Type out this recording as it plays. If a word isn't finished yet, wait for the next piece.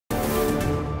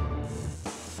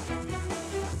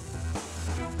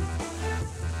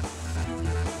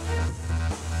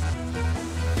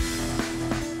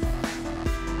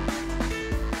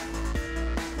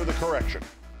Correction.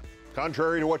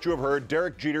 Contrary to what you have heard,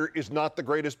 Derek Jeter is not the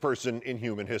greatest person in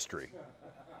human history.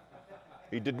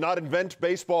 He did not invent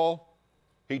baseball.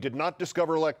 He did not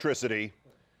discover electricity.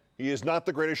 He is not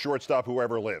the greatest shortstop who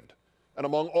ever lived. And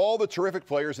among all the terrific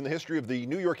players in the history of the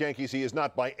New York Yankees, he is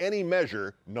not by any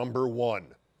measure number one.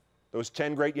 Those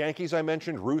 10 great Yankees I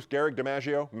mentioned, Ruth, Gehrig,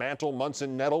 DiMaggio, Mantle,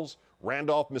 Munson, Nettles,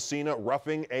 Randolph, Messina,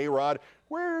 Ruffing, A-Rod,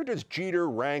 where does Jeter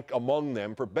rank among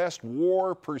them for best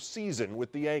WAR per season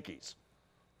with the Yankees?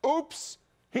 Oops,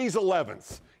 he's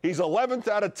 11th. He's 11th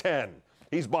out of 10.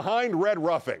 He's behind Red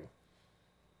Ruffing.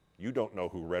 You don't know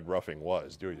who Red Ruffing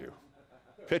was, do you?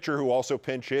 Pitcher who also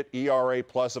pinch hit, ERA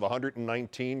plus of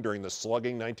 119 during the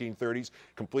slugging 1930s,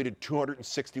 completed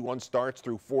 261 starts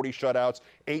through 40 shutouts,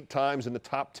 8 times in the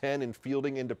top 10 in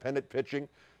fielding independent pitching,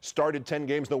 started 10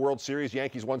 games in the World Series,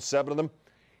 Yankees won 7 of them.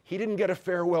 He didn't get a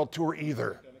farewell tour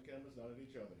either.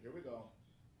 Here we go.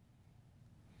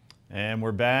 And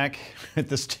we're back at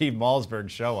the Steve Malzberg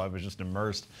show. I was just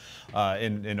immersed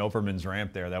in Operman's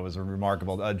rant there. That was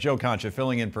remarkable. Joe Concha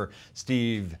filling in for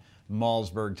Steve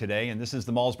Malzberg today, and this is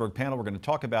the Malzberg panel. We're going to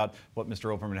talk about what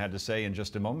Mr. Operman had to say in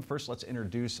just a moment. First, let's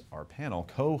introduce our panel,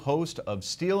 co-host of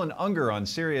Steele Ungar on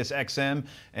SiriusXM.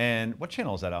 And what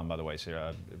channel is that on, by the way,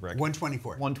 Rick?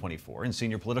 124. 124. And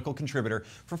senior political contributor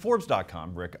for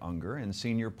Forbes.com, Rick Ungar, and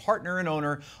senior partner and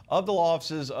owner of the law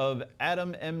offices of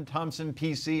Adam M. Thompson,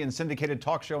 P.C., and syndicated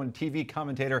talk show and TV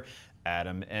commentator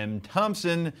Adam M.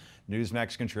 Thompson,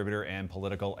 Newsmax contributor and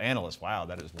political analyst. Wow,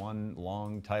 that is one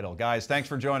long title. Guys, thanks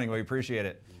for joining. We appreciate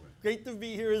it. Great to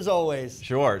be here as always.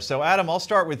 Sure. So, Adam, I'll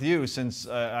start with you since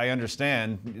I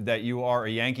understand that you are a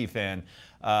Yankee fan.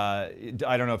 I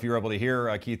don't know if you were able to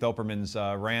hear Keith Operman's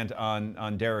rant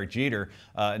on Derek Jeter.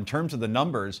 In terms of the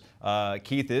numbers,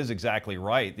 Keith is exactly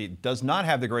right. He does not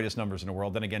have the greatest numbers in the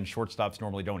world. Then again, shortstops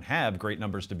normally don't have great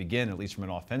numbers to begin, at least from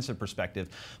an offensive perspective.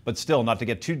 But still, not to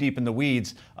get too deep in the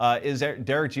weeds, is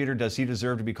Derek Jeter, does he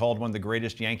deserve to be called one of the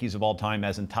greatest Yankees of all time,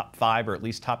 as in top 5 or at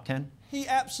least top 10? He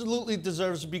absolutely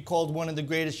deserves to be called one of the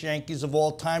greatest Yankees of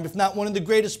all time, if not one of the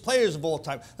greatest players of all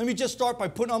time. Let me just start by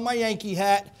putting on my Yankee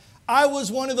hat. I was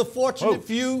one of the fortunate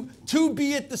few to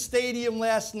be at the stadium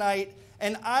last night,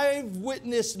 and I've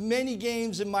witnessed many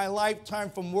games in my lifetime,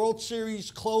 from World Series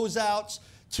closeouts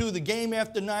to the game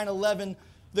after 9/11.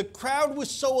 The crowd was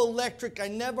so electric, I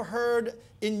never heard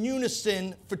in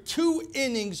unison for 2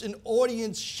 innings an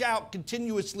audience shout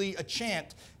continuously a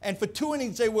chant. And for 2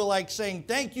 innings, they were like saying,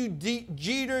 "Thank you,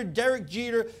 Jeter, Derek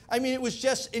Jeter." I mean, it was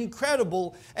just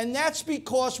incredible. And that's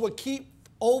because what Keith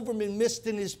Oberman missed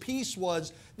in his piece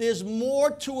was there's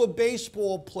more to a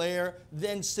baseball player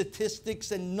than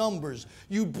statistics and numbers.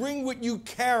 You bring with you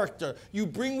character. You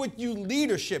bring with you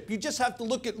leadership. You just have to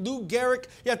look at Lou Gehrig.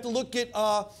 You have to look at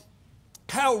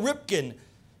Cal Ripken.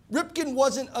 Ripken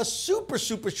wasn't a super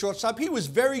shortstop. He was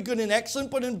very good and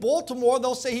excellent, but in Baltimore,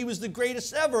 they'll say he was the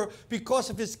greatest ever because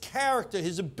of his character,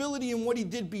 his ability, and what he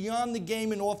did beyond the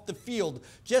game and off the field.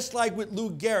 Just like with Lou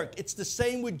Gehrig. It's the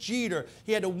same with Jeter.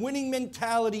 He had a winning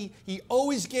mentality. He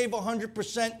always gave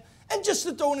 100%. And just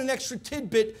to throw in an extra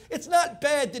tidbit, it's not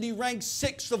bad that he ranks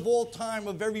 6th of all time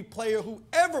of every player who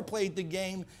ever played the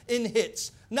game in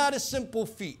hits. Not a simple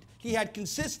feat. He had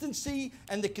consistency,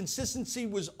 and the consistency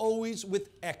was always with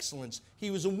excellence. He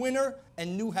was a winner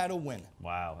and knew how to win.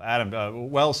 Wow,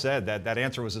 Adam, well said. That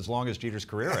answer was as long as Jeter's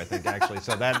career, I think, actually.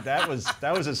 So that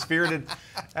was as spirited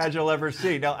as you'll ever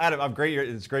see. Now, Adam,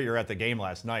 it's great you're at the game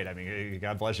last night. I mean,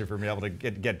 God bless you for being able to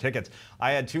get tickets.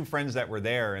 I had 2 friends that were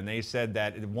there, and they said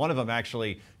that one of them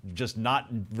actually, just not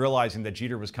realizing that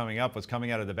Jeter was coming up, was coming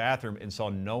out of the bathroom and saw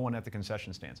no one at the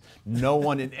concession stands. No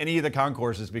one in any of the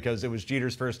concourses, because it was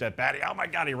Jeter's first at bat. Oh my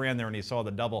God, he ran there and he saw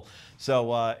the double.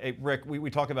 So, hey, Rick,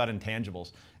 we talk about intangibles.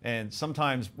 And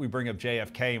sometimes we bring up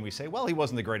JFK and we say, well, he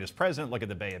wasn't the greatest president. Look at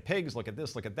the Bay of Pigs, look at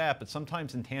this, look at that. But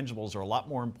sometimes intangibles are a lot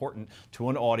more important to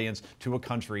an audience, to a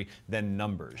country, than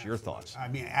numbers. Absolutely. Your thoughts? I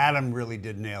mean, Adam really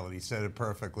did nail it. He said it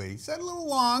perfectly. He said it a little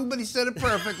long, but he said it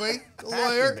perfectly.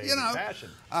 Lawyer, baby, you know. Passion.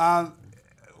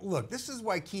 Look, this is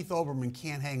why Keith Oberman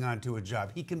can't hang on to a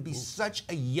job. He can be such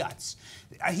a yutz.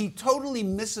 He totally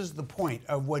misses the point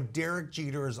of what Derek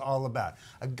Jeter is all about.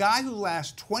 A guy who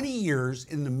lasts 20 years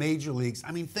in the major leagues.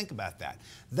 I mean, think about that.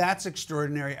 That's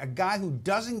extraordinary. A guy who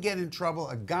doesn't get in trouble,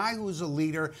 a guy who's a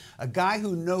leader, a guy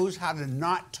who knows how to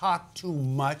not talk too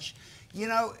much. You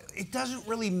know, it doesn't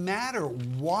really matter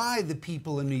why the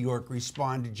people in New York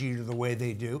respond to Jeter the way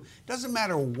they do. It doesn't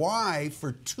matter why,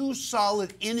 for 2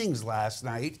 solid innings last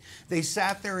night, they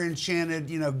sat there and chanted,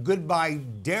 you know, "Goodbye,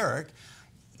 Derek."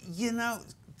 You know,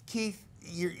 Keith,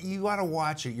 you ought to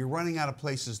watch it. You're running out of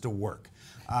places to work.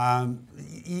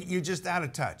 You're just out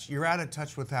of touch. You're out of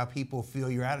touch with how people feel.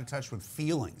 You're out of touch with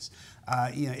feelings.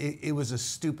 It was a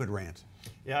stupid rant.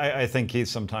 Yeah, I think Keith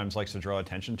sometimes likes to draw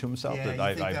attention to himself. Yeah,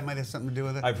 you think that might have something to do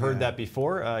with it? I've heard that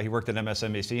before. He worked at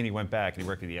MSNBC and he went back, and he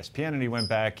worked at ESPN and he went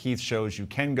back. Keith shows you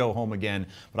can go home again,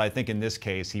 but I think in this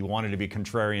case he wanted to be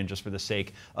contrarian just for the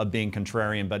sake of being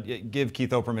contrarian. But give Keith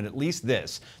Olbermann at least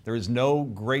this: there is no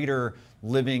greater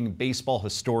living baseball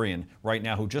historian right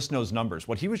now who just knows numbers.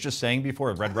 What he was just saying before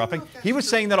of Red Roughing, he was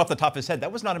saying that off the top of his head.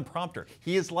 That was not impromptu.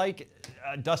 He is like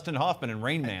Dustin Hoffman in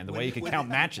Rain Man, the way he could count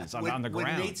matches on the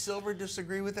ground. Would Nate Silver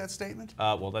disagree with that statement?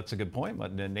 Well, that's a good point.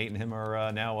 But Nate and him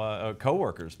are now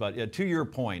co-workers. But to your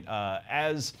point,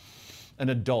 as an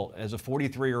adult, as a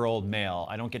 43-year-old male,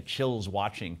 I don't get chills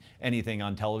watching anything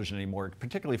on television anymore,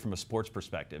 particularly from a sports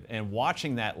perspective. And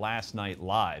watching that last night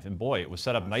live, and boy, it was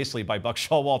set up nicely by Buck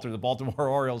Showalter, the Baltimore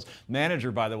Orioles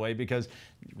manager, by the way, because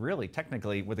really,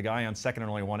 technically, with a guy on second and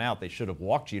only one out, they should have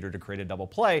walked Jeter to create a double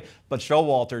play. But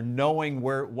Showalter, knowing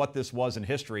what this was in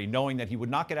history, knowing that he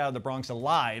would not get out of the Bronx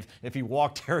alive if he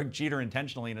walked Derek Jeter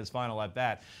intentionally in his final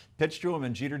at-bat, pitched to him,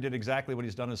 and Jeter did exactly what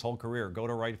he's done his whole career: go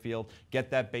to right field,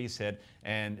 get that base hit.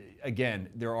 And again,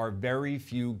 there are very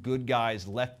few good guys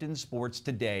left in sports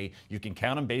today. You can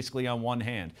count them basically on one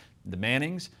hand. The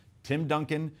Mannings, Tim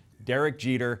Duncan, Derek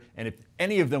Jeter, and if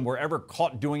any of them were ever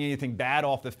caught doing anything bad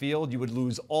off the field, you would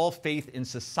lose all faith in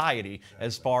society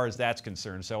as far as that's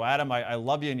concerned. So, Adam, I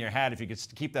love you in your hat. If you could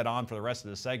keep that on for the rest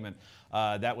of the segment,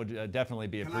 that would definitely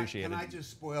be appreciated. Can I just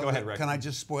spoil? Go ahead, Rick. Can I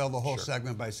just spoil the whole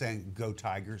segment by saying, "Go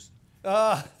Tigers"?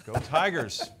 Go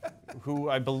Tigers, who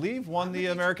I believe won the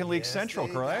American League Central,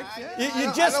 correct?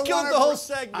 You just killed the whole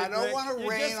segment. I don't want to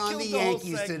rain on the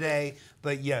Yankees today,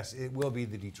 but yes, it will be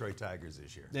the Detroit Tigers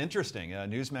this year. Interesting.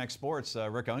 Newsmax Sports,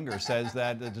 Rick Ungar says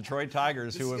that the Detroit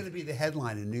Tigers, this is going to be the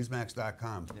headline in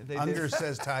Newsmax.com. Ungar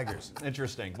says Tigers.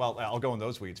 Interesting. Well, I'll go in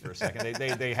those weeds for a second.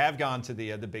 They have gone to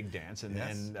the big dance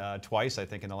and twice, I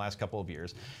think, in the last couple of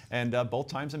years, and both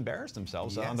times embarrassed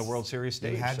themselves on the World Series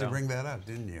stage. You had to bring that up,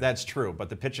 didn't you? That's true, but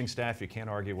the pitching staff you can't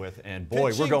argue with, and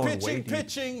boy, we're going way deep.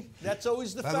 Pitching, that's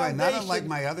always the foundation. By the way, not unlike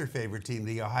my other favorite team,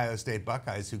 the Ohio State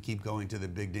Buckeyes, who keep going to the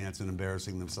big dance and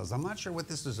embarrassing themselves. I'm not sure what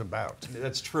this is about.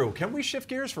 That's true. Can we shift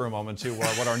gears for a moment to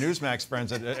what our Newsmax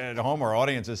friends at home, our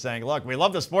audience, is saying? Look, we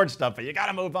love the sports stuff, but you got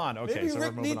to move on. Okay, maybe so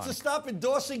Rick needs to stop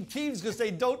endorsing teams because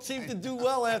they don't seem to do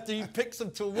well after he picks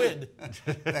them to win.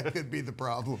 That could be the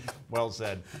problem. Well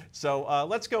said. So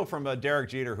let's go from Derek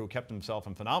Jeter, who kept himself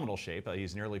in phenomenal shape.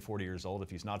 He's nearly 40 years old, if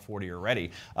he's not 40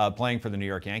 already, playing for the New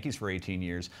York Yankees for 18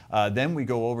 years. Then we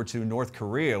go over to North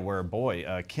Korea, where,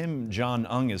 boy, Kim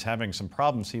Jong-un is having some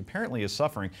problems. He apparently is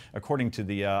suffering, according to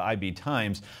the IB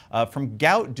Times, from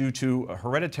gout due to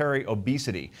hereditary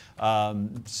obesity.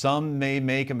 Some may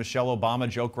make a Michelle Obama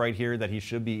joke right here that he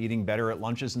should be eating better at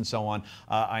lunches and so on.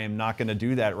 I am not going to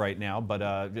do that right now,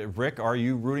 but Rick, are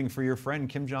you rooting for your friend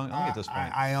Kim Jong-un at this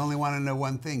point? I only want to know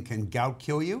one thing. Can gout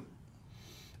kill you?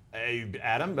 Hey,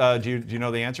 Adam, do you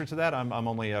know the answer to that? I'm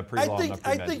only pre-law.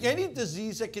 I think any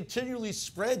disease that continually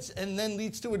spreads and then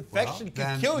leads to infection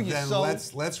can kill you. Then so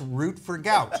let's root for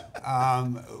gout.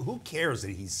 Who cares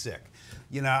that he's sick?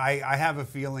 You know, I have a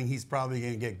feeling he's probably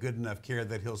going to get good enough care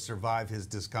that he'll survive his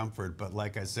discomfort. But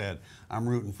like I said, I'm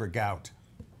rooting for gout.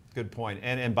 Good point.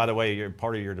 And by the way, you're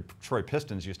part of your Detroit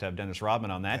Pistons used to have Dennis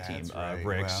Rodman on that team, right.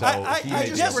 Rick. Well, So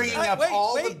I'm just bringing up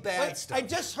all the bad stuff. I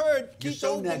just heard Keith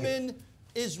so Olbermann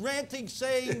is ranting,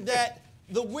 saying that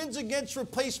the wins against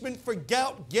replacement for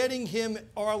gout getting him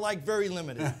are like very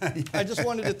limited. I just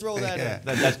wanted to throw that in.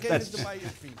 That's into my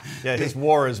feet. Yeah, his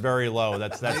WAR is very low.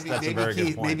 That's a very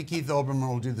good point. Maybe Keith Olbermann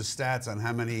will do the stats on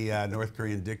how many North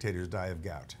Korean dictators die of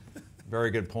gout. Very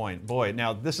good point. Boy,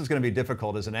 now this is going to be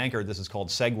difficult. As an anchor, this is called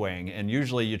segueing, and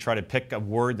usually you try to pick a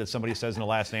word that somebody says in the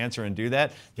last answer and do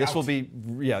that. This will be,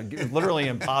 literally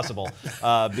impossible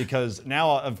because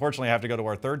now, unfortunately, I have to go to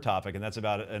our third topic, and that's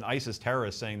about an ISIS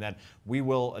terrorist saying that we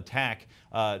will attack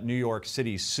New York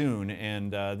City soon,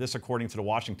 and this, according to the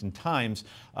Washington Times,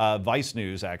 Vice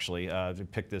News actually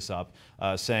picked this up,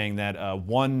 saying that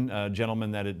one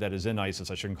gentleman that is in ISIS,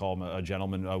 I shouldn't call him a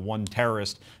gentleman, one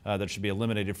terrorist that should be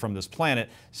eliminated from this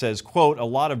planet, says, quote, "A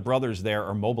lot of brothers there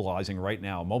are mobilizing right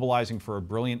now, mobilizing for a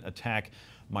brilliant attack.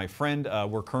 My friend,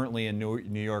 we're currently in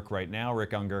New York right now,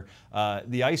 Rick Ungar.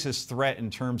 The ISIS threat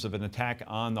in terms of an attack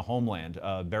on the homeland,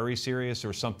 very serious,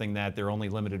 or something that they're only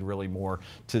limited really more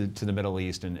to the Middle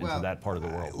East and to that part of the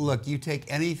world?" Look, you take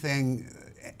anything,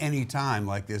 any time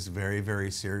like this very, very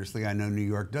seriously. I know New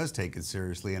York does take it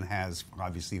seriously and has,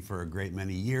 obviously, for a great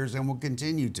many years and will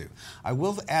continue to. I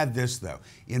will add this, though.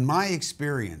 In my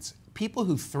experience, people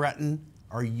who threaten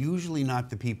are usually not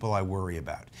the people I worry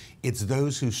about. It's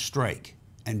those who strike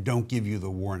and don't give you the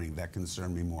warning that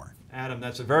concern me more. Adam,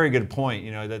 that's a very good point.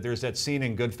 You know, that there's that scene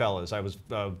in Goodfellas. I was,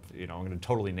 you know, I'm going to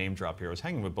totally name drop here. I was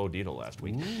hanging with Bo Dietl last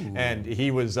week, and he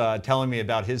was telling me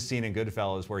about his scene in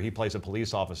Goodfellas where he plays a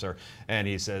police officer, and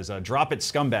he says, "Drop it,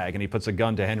 scumbag," and he puts a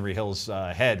gun to Henry Hill's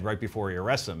head right before he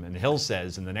arrests him. And Hill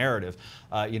says in the narrative,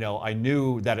 you know, I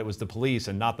knew that it was the police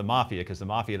and not the mafia, because the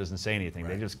mafia doesn't say anything.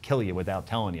 Right. They just kill you without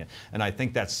telling you. And I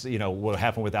think that's, you know, what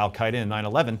happened with Al Qaeda in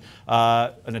 9/11.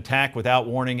 An attack without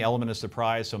warning, element of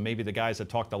surprise. So maybe the guys that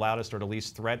talk the loudest or the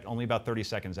least threat. Only about 30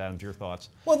 seconds, Adam, your thoughts?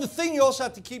 Well, the thing you also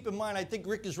have to keep in mind, I think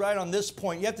Rick is right on this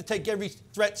point, you have to take every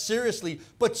threat seriously,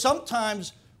 but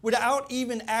sometimes without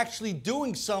even actually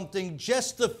doing something,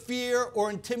 just the fear or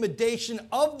intimidation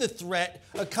of the threat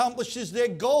accomplishes their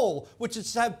goal, which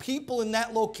is to have people in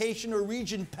that location or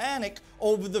region panic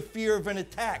over the fear of an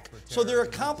attack. So they're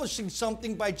accomplishing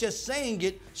something by just saying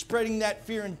it, spreading that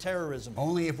fear and terrorism.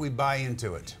 Only if we buy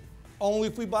into it. Only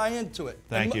if we buy into it.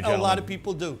 Thank you, A gentlemen. lot of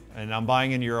people do. And I'm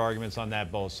buying into your arguments on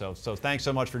that, both. So thanks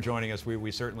so much for joining us.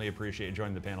 We certainly appreciate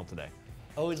joining the panel today.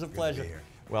 Always a pleasure.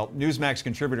 Well, Newsmax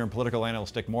contributor and political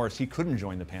analyst Dick Morris, he couldn't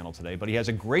join the panel today, but he has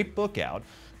a great book out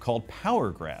called Power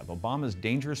Grab, Obama's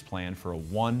Dangerous Plan for a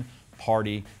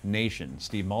One-Party Nation.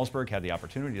 Steve Malzberg had the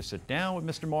opportunity to sit down with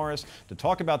Mr. Morris to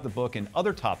talk about the book and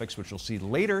other topics, which you'll see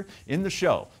later in the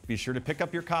show. Be sure to pick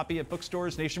up your copy at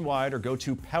bookstores nationwide or go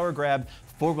to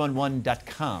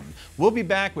powergrab411.com. We'll be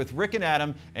back with Rick and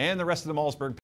Adam and the rest of the Malzberg